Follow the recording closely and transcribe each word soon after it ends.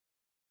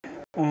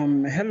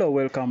Hello,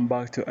 welcome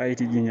back to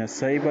ITGENIUS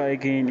CYBER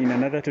again in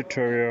another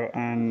tutorial,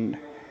 and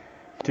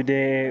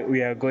today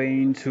we are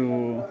going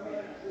to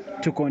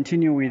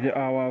continue with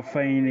our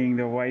finding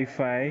the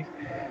Wi-Fi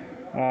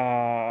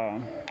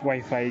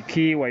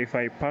key,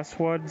 Wi-Fi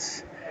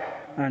passwords,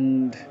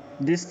 and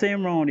this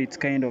time around it's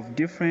kind of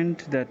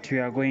different that we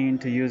are going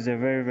to use a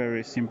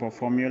very simple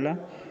formula.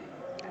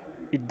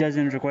 It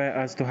doesn't require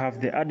us to have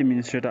the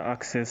administrator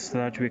access so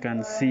that we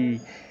can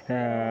see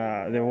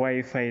the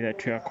Wi-Fi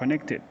that we are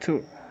connected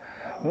to.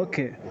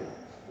 Okay,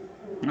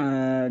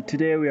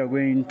 today we are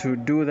going to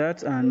do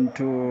that, and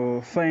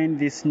to find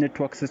this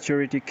network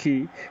security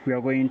key we are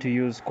going to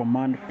use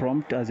command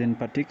prompt as in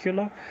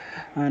particular.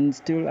 And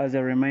still, as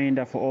a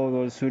reminder for all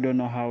those who don't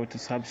know how to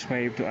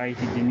subscribe to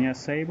ITGENIUS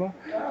CYBER,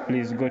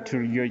 please go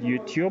to your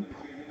YouTube,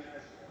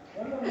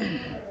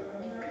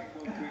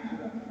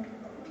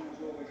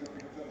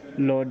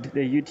 load the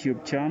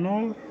YouTube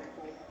channel,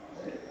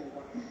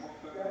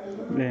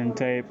 then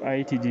type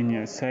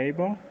ITGENIUS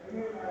CYBER,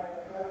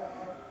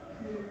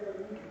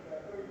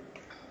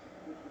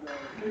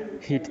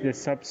 hit the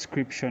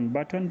subscription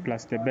button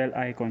plus the bell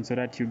icon so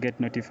that you get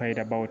notified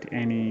about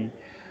any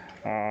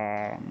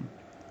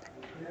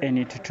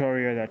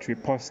tutorial that we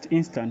post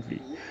instantly.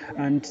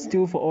 And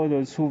still, for all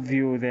those who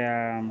view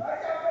the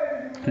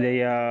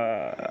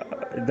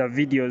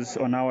videos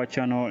on our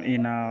channel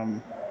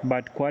in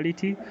bad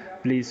quality,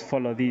 please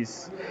follow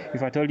this.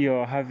 If at all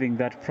you're having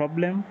that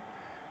problem,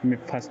 let me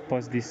first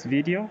pause this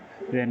video,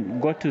 then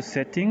go to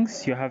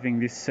settings. You're having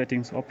this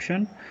settings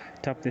option,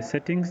 tap the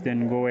settings,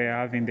 then go where you're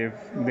having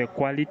the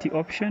quality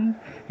option.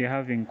 You're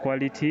having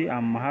quality.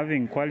 I'm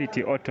having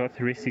quality auto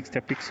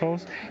 360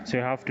 pixels, so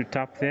you have to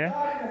tap there,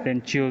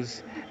 then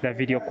choose the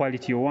video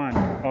quality you want.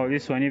 Oh,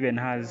 this one even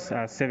has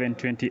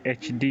 720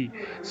 HD,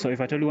 so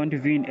if at all you want to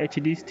view in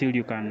HD, still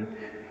you can,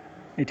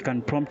 it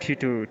can prompt you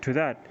to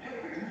that.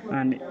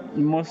 And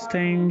most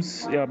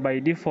times by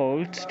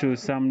default to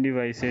some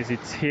devices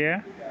it's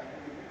here.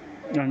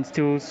 And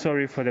still,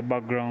 sorry for the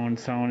background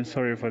sound,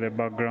 sorry for the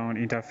background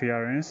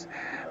interference.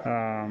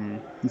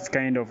 It's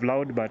kind of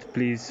loud, but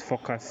please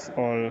focus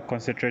or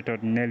concentrate on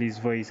Nelly's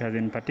voice as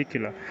in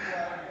particular.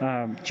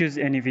 Choose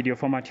any video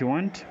format you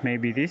want,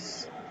 maybe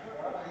this.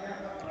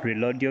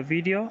 Reload your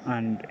video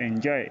and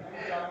enjoy.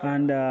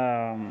 And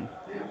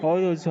all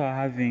those who are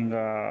having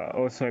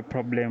also a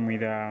problem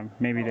with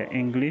maybe the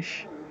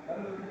English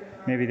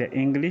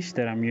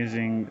that I'm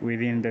using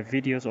within the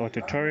videos or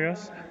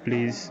tutorials,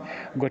 please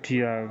go to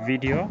your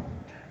video,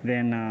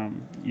 then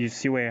you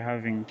see where you're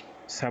having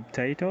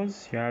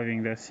subtitles, you're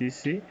having the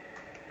CC,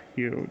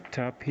 you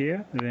tap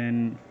here,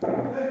 then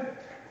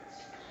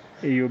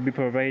you'll be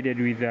provided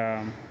with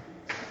let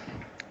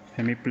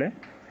me play.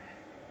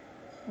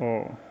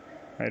 Oh,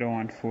 I don't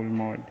want full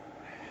mode.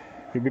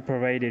 You'll be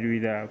provided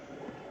with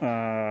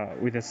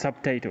the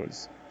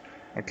subtitles.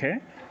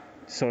 Okay,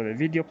 so the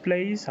video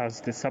plays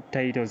as the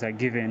subtitles are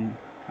given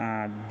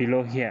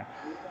below here,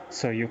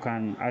 so you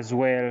can as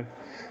well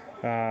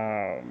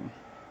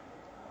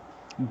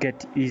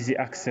get easy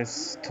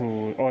access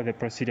to all the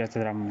procedures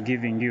that I'm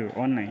giving you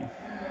online.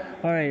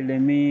 Alright, let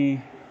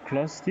me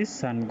close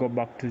this and go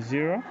back to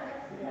 0.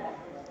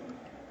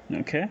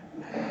 Okay,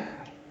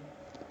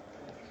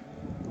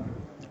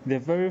 the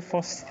very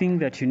first thing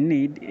that you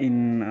need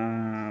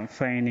in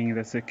finding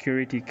the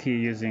security key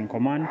using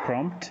command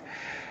prompt,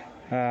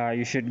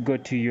 you should go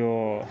to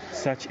your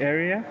search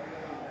area,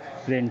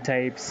 then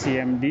type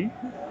Cmd,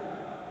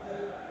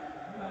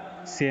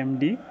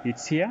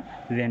 it's here,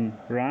 then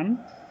run.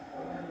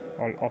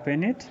 I'll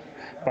open it,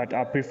 but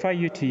I prefer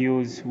you to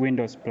use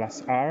Windows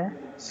plus R,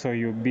 so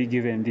you'll be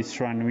given this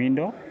run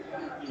window.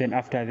 Then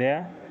after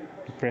there,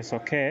 you press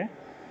OK,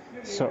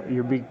 so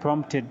you'll be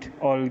prompted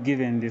all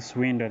given this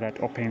window that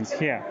opens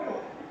here.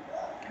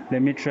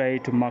 Let me try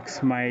to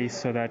maximize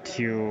so that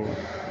you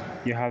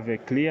have a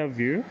clear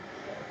view.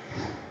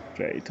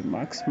 Try to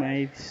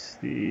maximize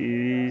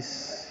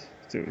this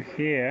to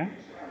here,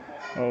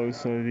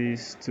 also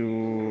this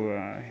to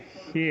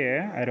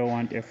here. I don't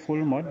want a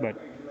full mode, but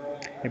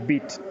a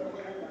bit,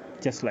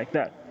 just like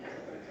that.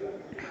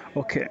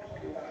 Okay,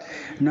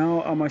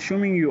 now I'm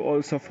assuming you're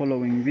also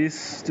following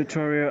this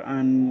tutorial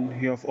and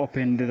you have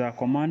opened the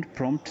command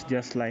prompt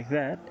just like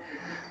that,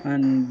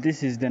 and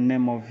this is the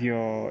name of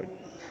your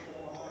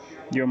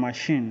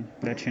machine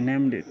that you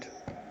named it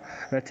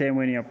that time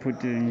when you're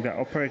putting the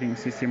operating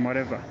system,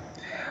 whatever.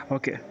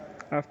 Okay,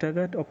 after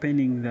that,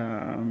 opening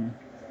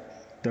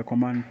the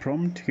command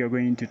prompt, you're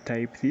going to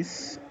type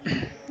this.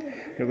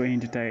 You're going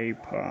to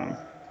type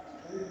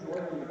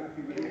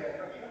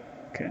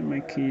okay, my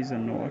keys are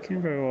not working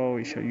very well,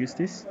 we shall use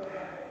this.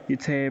 You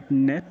type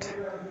net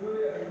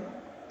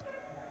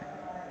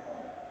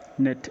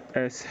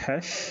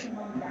sh.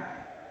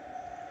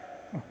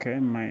 Okay,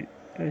 my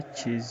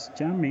h is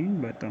jamming,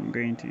 but I'm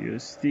going to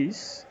use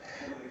this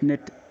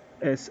net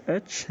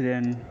sh,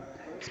 then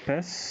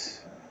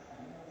space,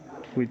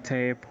 we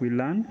type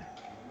WLAN,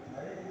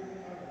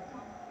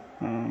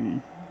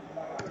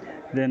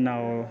 then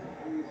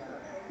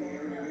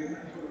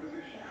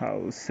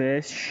I'll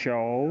say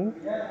show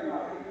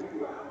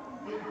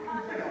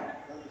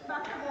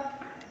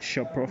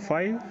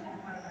profile.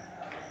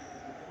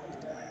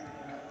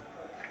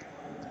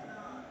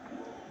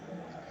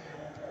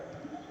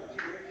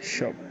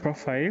 Show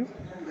profile.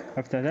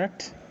 After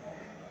that,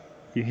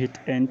 you hit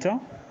enter.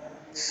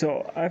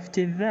 So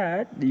after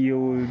that, you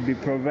will be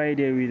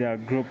provided with a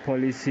group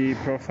policy,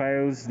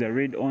 profiles, the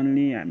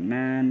read-only and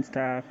none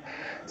stuff.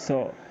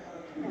 So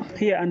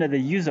here under the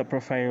user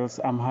profiles,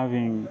 I'm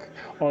having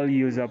all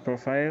user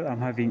profile, I'm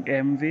having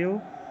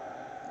mville,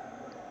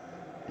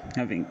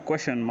 having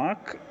question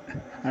mark,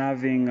 and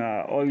having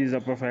all user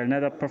profile.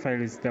 Another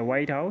profile is the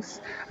White House,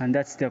 and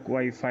that's the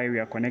Wi-Fi we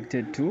are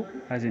connected to,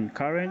 as in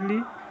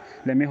currently.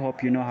 Let me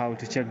hope you know how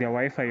to check the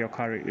Wi-Fi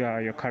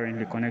you're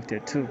currently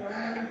connected to.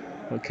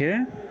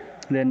 Okay,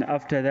 then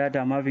after that,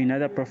 I'm having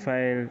another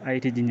profile,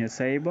 ITGENIUS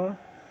CYBER,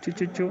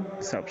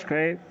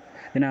 subscribe.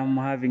 Then I'm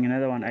having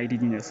another one,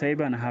 ITGENIUS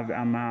CYBER, and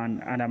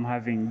I'm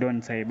having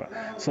Don Cyber.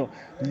 So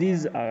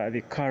these are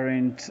the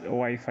current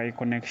Wi-Fi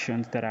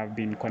connections that have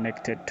been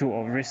connected to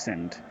of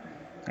recent.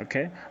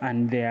 Okay,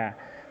 and they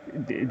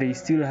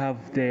still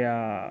have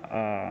their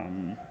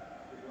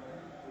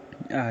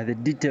the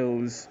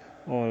details,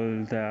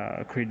 all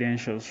the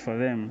credentials for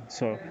them.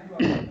 So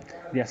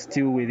they are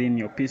still within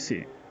your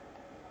PC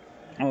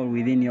or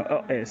within your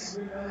OS.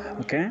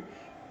 Okay,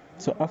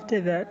 so after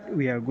that,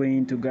 we are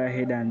going to go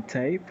ahead and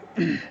type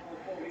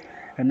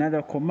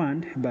another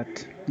command,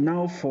 but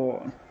now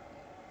for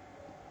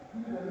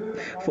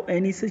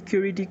any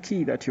security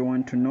key that you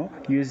want to know,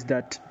 use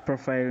that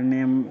profile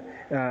name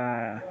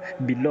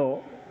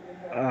below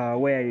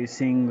where you're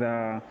seeing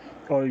the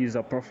all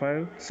user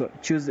profile. So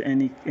choose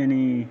any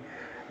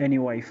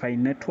Wi-Fi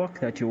network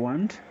that you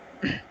want,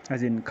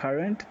 as in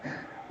current,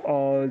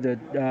 or the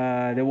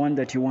one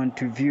that you want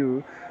to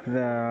view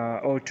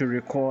or to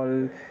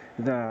recall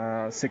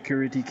the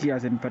security key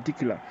as in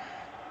particular.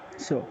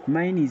 So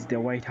mine is the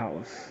White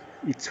House.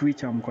 It's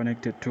which I'm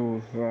connected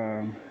to,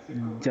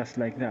 just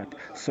like that.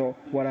 So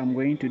what I'm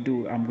going to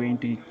do, I'm going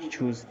to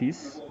choose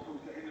this,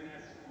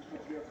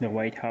 the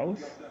White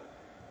House.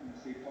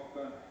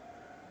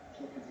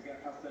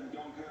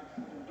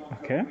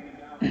 Okay,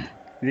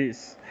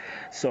 this.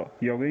 So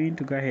you're going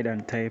to go ahead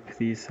and type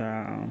this.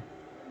 You're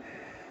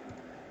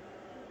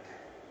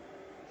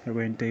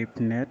going to type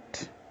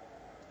net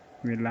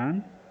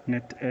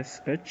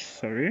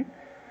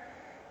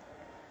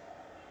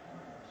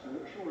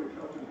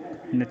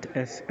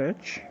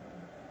sh,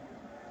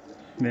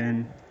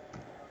 then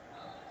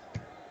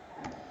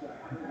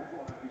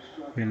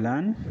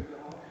VLAN,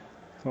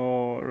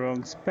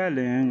 wrong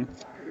spelling,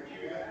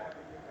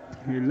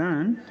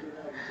 VLAN,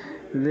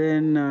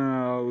 then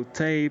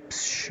type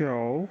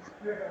show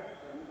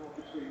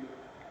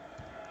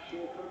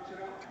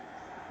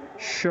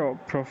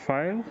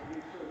profile,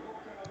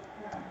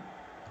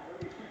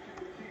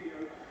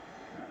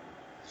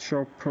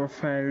 show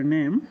profile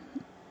name,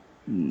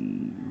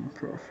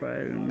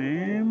 profile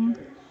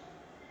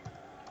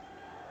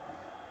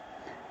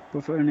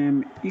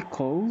name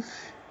equals,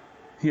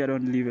 here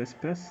don't leave a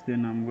space,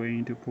 then I'm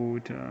going to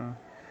put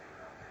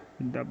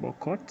double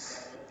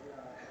quotes.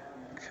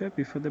 Okay,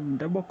 before the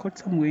double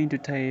quotes, I'm going to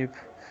type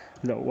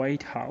the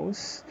White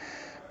House.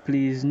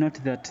 Please note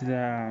that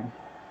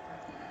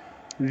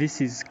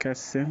this is case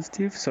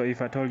sensitive, so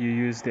if at all you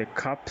use the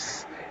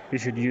caps, you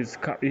should use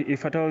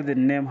if at all the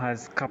name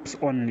has caps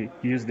only,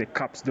 use the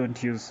caps,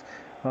 don't use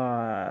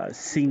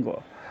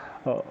single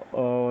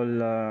all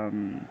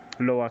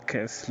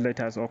lowercase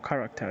letters or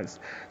characters.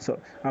 So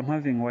I'm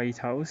having White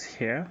House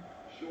here,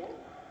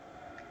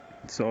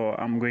 so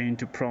I'm going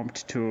to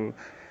prompt to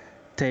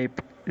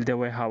type the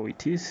way how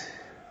it is,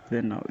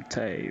 then I'll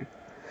type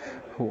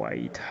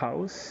White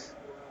House.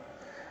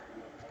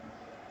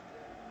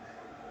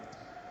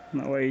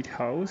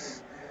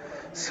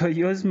 So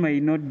yours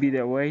might not be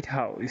the White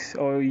House,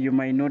 or you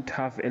might not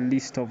have a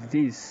list of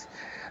these.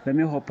 Let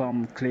me hope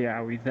I'm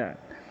clear with that.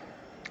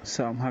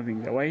 So I'm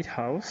having the White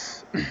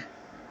House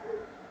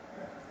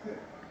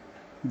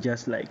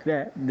just like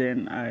that,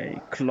 then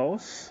I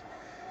close.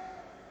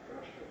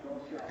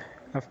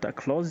 After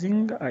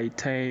closing, I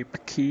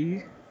type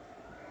key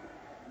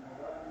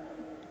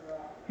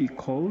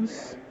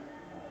equals,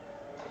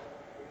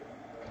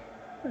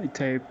 I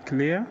type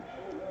clear.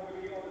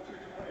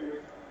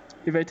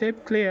 If I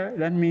type clear,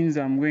 that means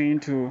I'm going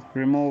to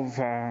remove,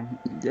 I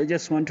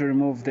just want to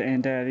remove the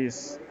entire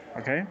list.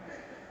 Okay,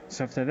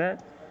 so after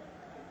that,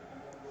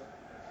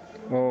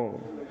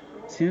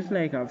 seems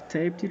like I've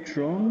typed it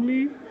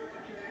wrongly.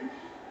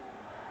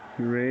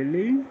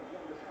 Really?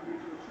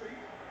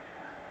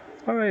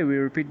 Alright, we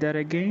repeat that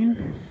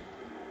again.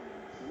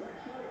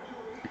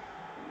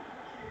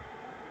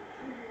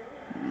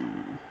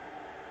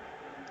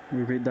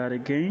 Repeat that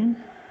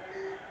again.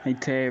 I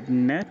type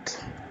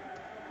net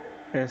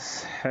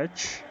sh,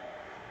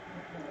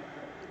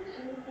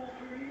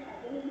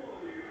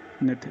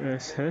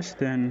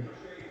 then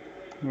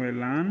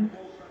VLAN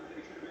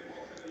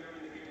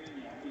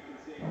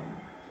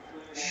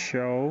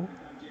show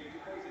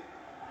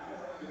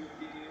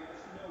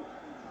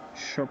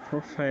show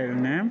profile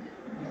name.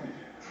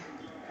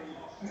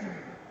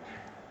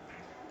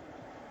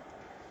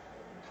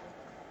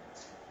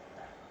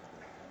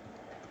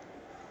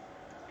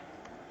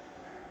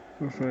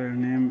 Profile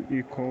name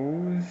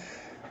equals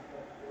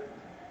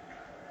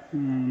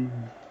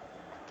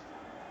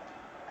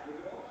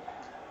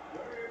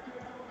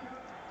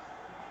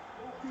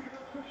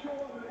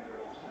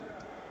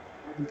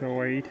the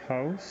White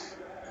House.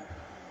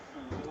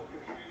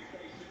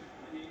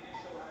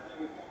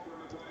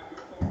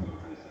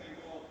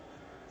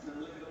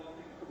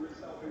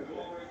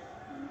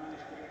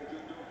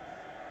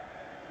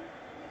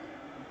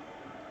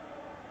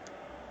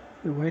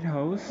 The White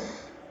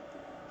House.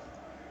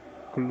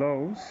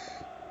 Close.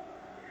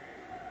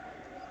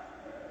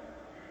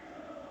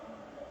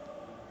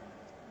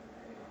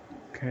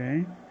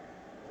 Okay.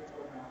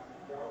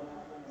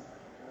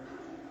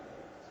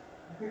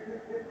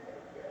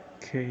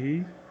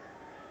 Okay.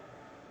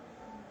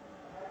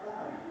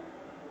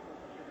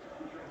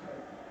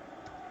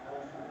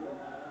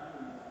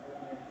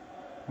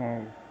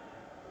 Oh.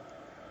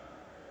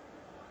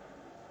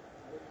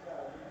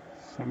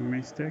 Some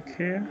mistake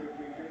here.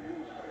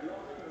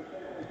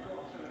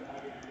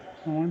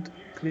 I want to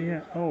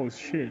clear. Oh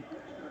shit.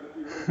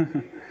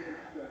 I'm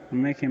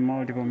making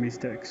multiple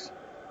mistakes.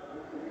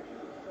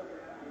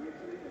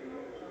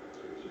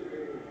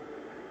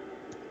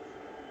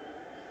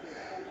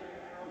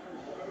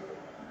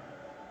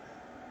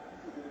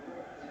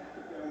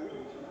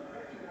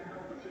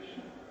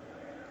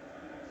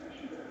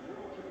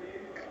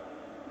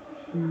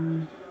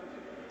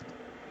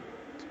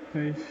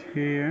 Space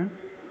here.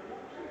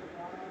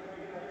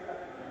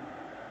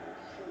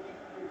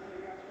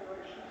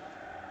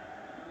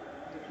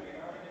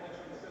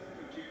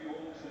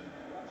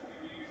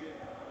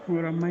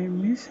 What am I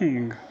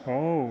missing?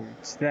 Oh,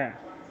 it's there.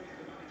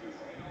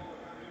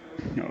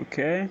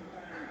 Okay.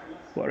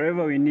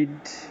 Whatever we need,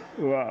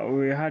 what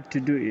we had to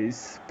do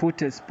is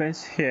put a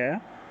space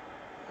here.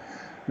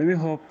 Let me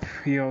hope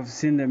you have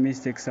seen the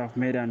mistakes I've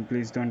made and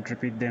please don't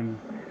repeat them.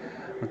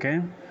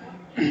 Okay.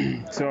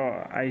 So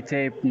I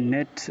type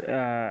net sh,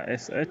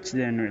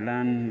 then we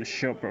learn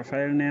show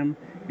profile name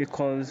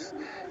equals,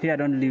 here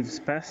don't leave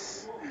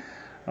space,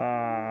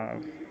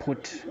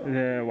 put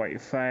the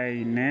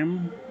Wi-Fi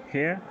name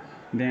here,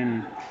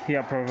 then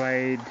here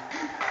provide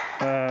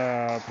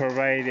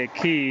a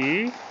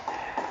key,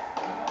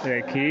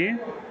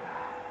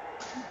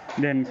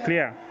 then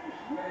clear.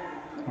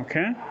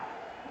 Okay,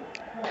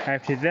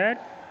 after that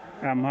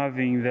I'm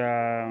having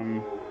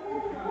the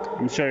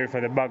I'm sorry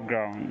for the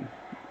background,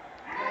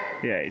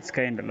 yeah, it's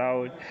kind of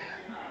loud.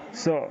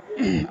 So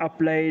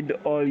applied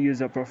all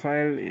user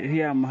profile.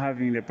 Here I'm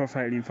having the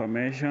profile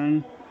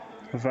information,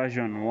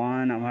 version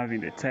 1. I'm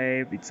having the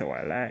type, it's a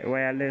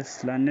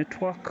wireless LAN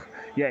network.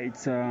 Yeah,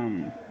 it's a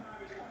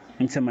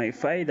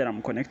Wi-Fi that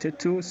I'm connected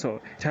to,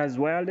 so it has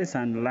wireless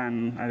and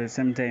LAN at the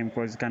same time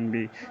because it can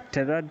be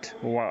tethered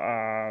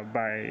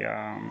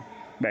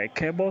by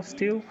cable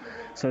still.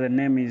 So the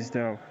name is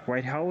the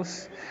White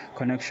House.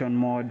 Connection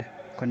mode,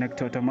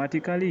 connect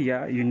automatically.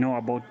 Yeah, you know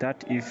about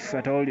that. If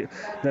at all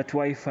that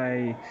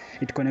Wi-Fi,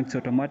 it connects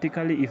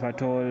automatically. If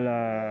at all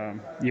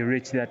you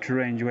reach that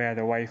range where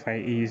the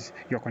Wi-Fi is,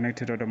 you're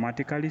connected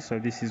automatically. So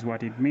this is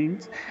what it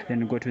means.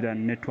 Then go to the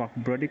network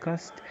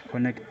broadcast,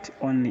 connect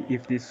only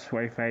if this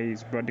Wi-Fi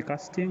is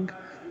broadcasting.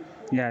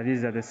 Yeah,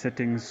 these are the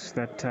settings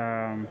that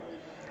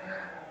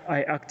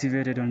I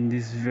activated on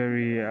this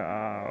very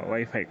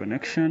Wi-Fi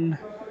connection.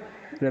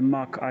 The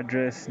MAC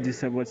address,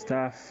 disabled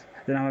stuff.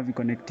 Then I have the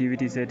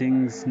connectivity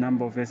settings,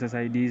 number of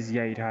SSIDs.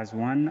 Yeah, it has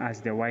one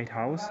as the White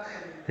House.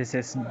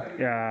 SS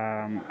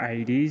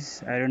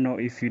IDs. I don't know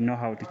if you know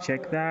how to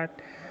check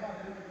that.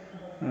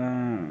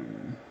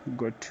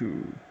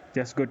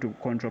 Just go to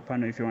control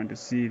panel if you want to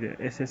see the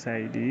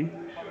SSID.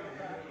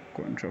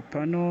 Control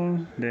panel,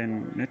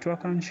 then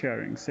network and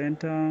sharing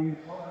center.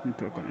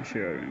 Network and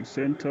sharing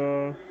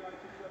center.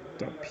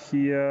 Top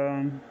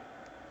here.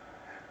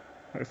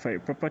 Wi-Fi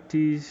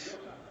properties.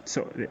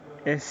 So the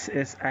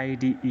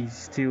SSID is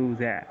still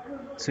there,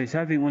 so it's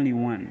having only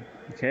one.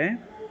 Okay,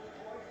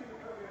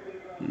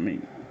 let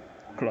me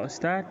close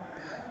that.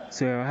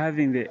 So you're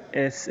having the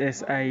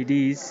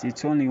SSIDs,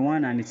 it's only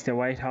one, and it's the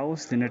White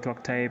House, the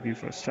network type,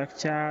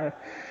 infrastructure,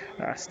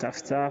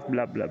 stuff,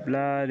 blah blah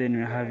blah. Then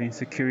we're having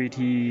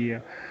security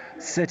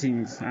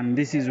settings, and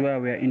this is where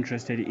we're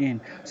interested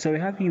in. So we're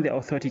having the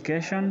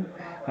authentication,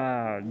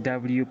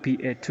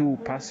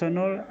 WPA2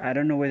 personal. I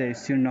don't know whether you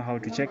still know how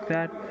to check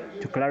that.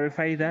 To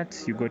clarify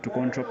that, you go to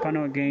control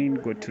panel again,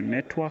 go to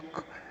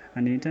network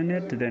and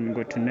internet, then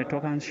go to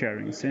network and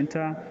sharing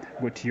center,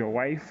 go to your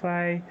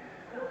Wi-Fi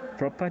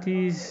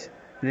properties,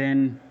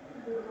 then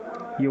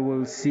you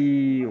will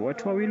see,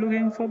 what were we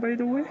looking for, by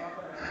the way?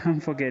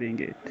 I'm forgetting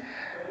it.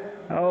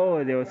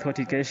 Oh, the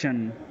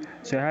authentication.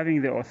 So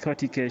having the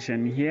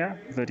authentication here,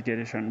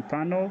 authentication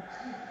panel.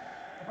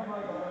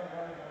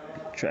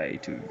 Try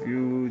to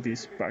view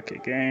this back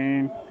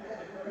again.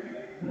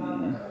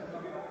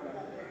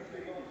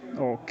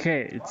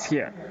 Okay, it's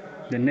here.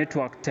 The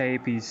network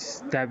type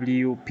is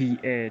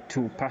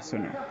WPA2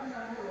 personal.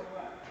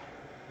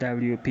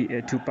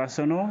 WPA2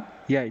 personal.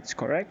 Yeah, it's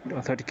correct.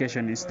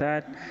 Authentication is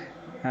that.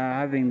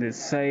 Having the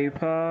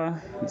cipher,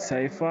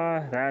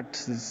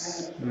 that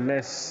is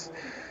less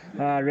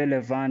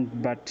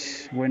relevant,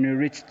 but when you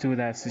reach to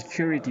the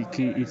security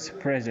key, it's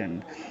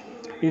present.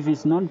 If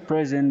it's not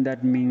present,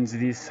 that means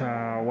this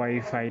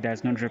Wi-Fi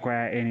does not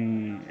require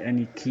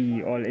any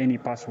key or any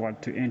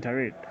password to enter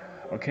it.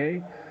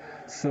 Okay,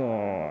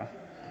 so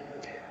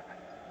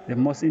the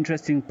most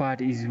interesting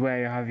part is where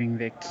you're having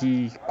the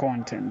key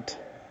content.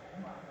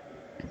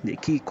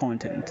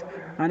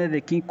 Under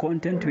the key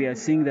content, we are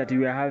seeing that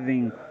we are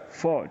having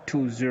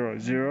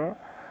 4200.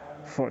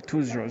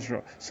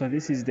 So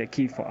this is the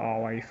key for our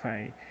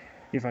Wi-Fi.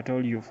 If at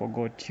all you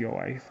forgot your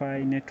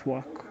Wi-Fi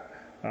network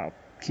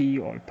key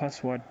or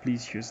password,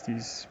 please use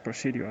these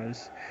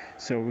procedures.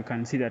 So we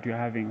can see that we are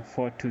having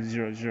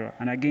 4200.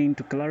 And again,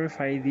 to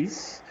clarify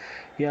this,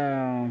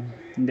 in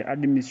the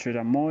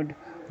administrator mode,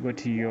 go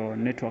to your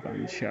network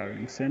and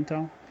sharing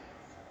center,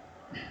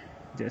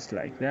 just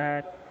like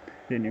that.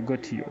 Then you go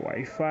to your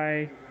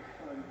Wi-Fi,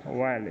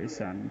 wireless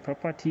and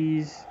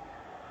properties,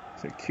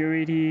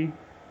 security,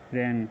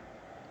 then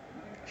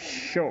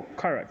show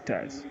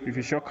characters. If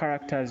you show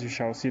characters, you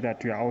shall see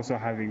that we are also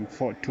having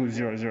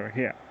 4200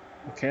 here.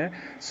 Okay,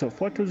 so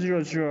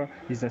 4200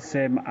 is the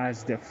same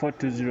as the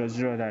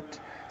 4200 that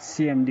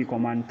CMD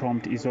command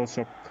prompt is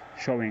also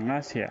showing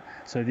us here.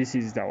 So this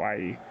is the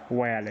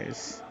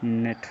wireless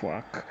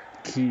network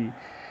key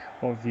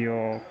of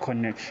your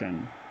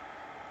connection.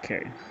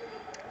 Okay,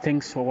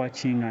 thanks for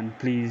watching, and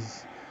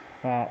please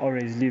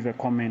always leave a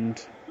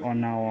comment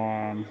on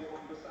our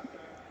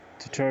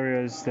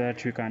tutorials so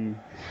that we can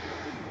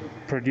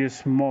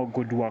produce more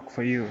good work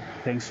for you.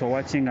 Thanks for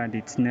watching, and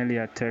it's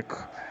Nelia Tech.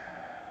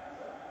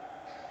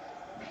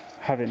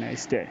 Have a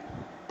nice day.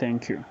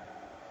 Thank you.